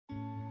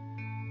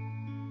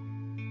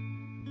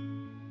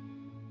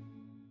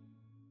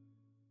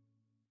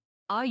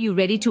Are you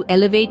ready to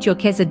elevate your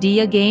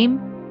quesadilla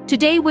game?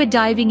 Today we're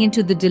diving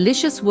into the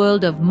delicious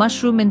world of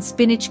mushroom and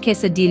spinach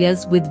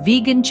quesadillas with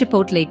vegan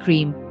chipotle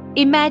cream.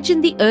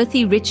 Imagine the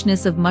earthy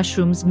richness of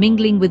mushrooms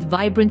mingling with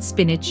vibrant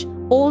spinach,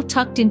 all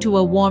tucked into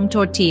a warm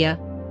tortilla.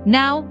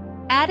 Now,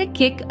 add a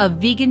kick of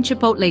vegan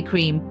chipotle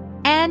cream,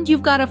 and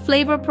you've got a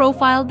flavor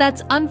profile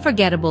that's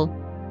unforgettable.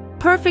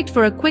 Perfect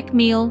for a quick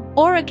meal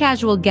or a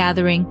casual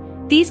gathering,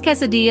 these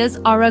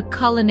quesadillas are a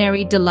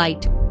culinary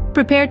delight.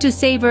 Prepare to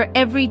savor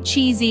every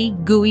cheesy,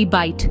 gooey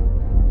bite.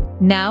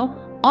 Now,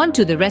 on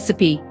to the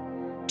recipe.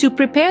 To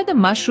prepare the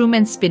mushroom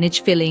and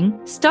spinach filling,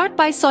 start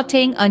by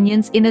sautéing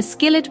onions in a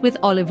skillet with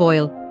olive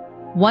oil.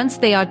 Once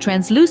they are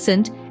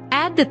translucent,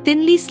 add the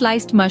thinly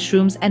sliced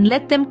mushrooms and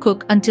let them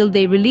cook until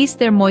they release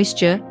their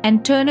moisture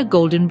and turn a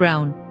golden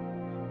brown.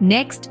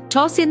 Next,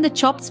 toss in the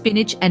chopped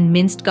spinach and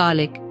minced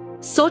garlic.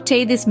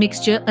 Sauté this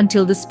mixture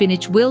until the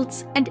spinach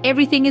wilts and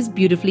everything is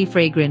beautifully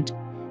fragrant.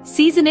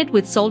 Season it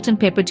with salt and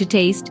pepper to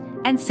taste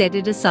and set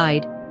it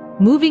aside.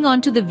 Moving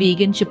on to the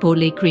vegan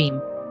chipotle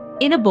cream.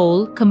 In a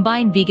bowl,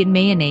 combine vegan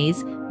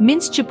mayonnaise,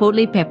 minced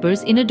chipotle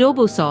peppers in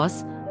adobo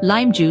sauce,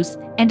 lime juice,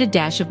 and a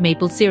dash of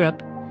maple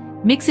syrup.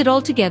 Mix it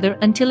all together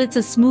until it's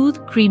a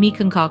smooth, creamy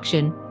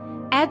concoction.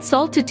 Add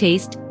salt to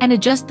taste and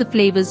adjust the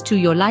flavors to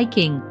your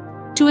liking.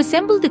 To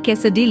assemble the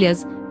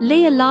quesadillas,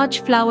 lay a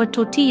large flour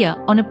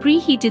tortilla on a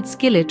preheated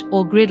skillet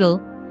or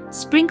griddle.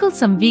 Sprinkle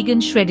some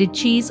vegan shredded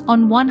cheese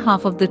on one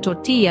half of the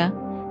tortilla,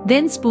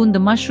 then spoon the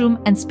mushroom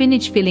and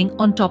spinach filling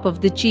on top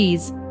of the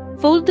cheese.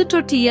 Fold the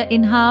tortilla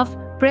in half,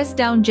 press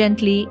down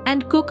gently,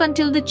 and cook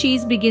until the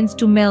cheese begins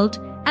to melt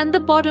and the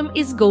bottom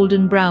is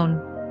golden brown.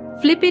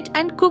 Flip it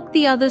and cook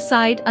the other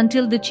side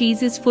until the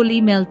cheese is fully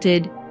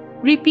melted.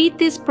 Repeat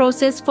this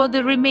process for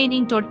the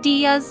remaining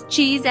tortillas,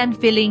 cheese, and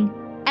filling.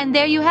 And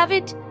there you have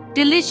it!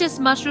 Delicious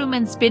mushroom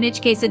and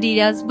spinach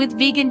quesadillas with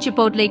vegan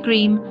chipotle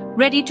cream,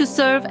 ready to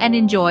serve and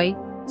enjoy.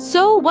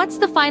 So, what's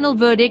the final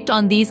verdict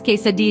on these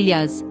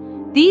quesadillas?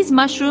 These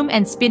mushroom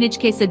and spinach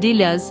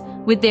quesadillas,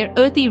 with their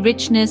earthy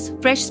richness,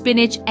 fresh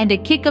spinach, and a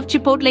kick of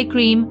chipotle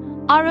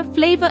cream, are a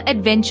flavor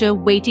adventure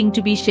waiting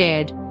to be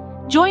shared.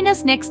 Join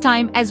us next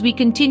time as we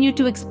continue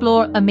to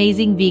explore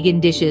amazing vegan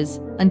dishes.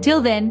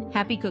 Until then,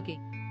 happy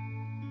cooking!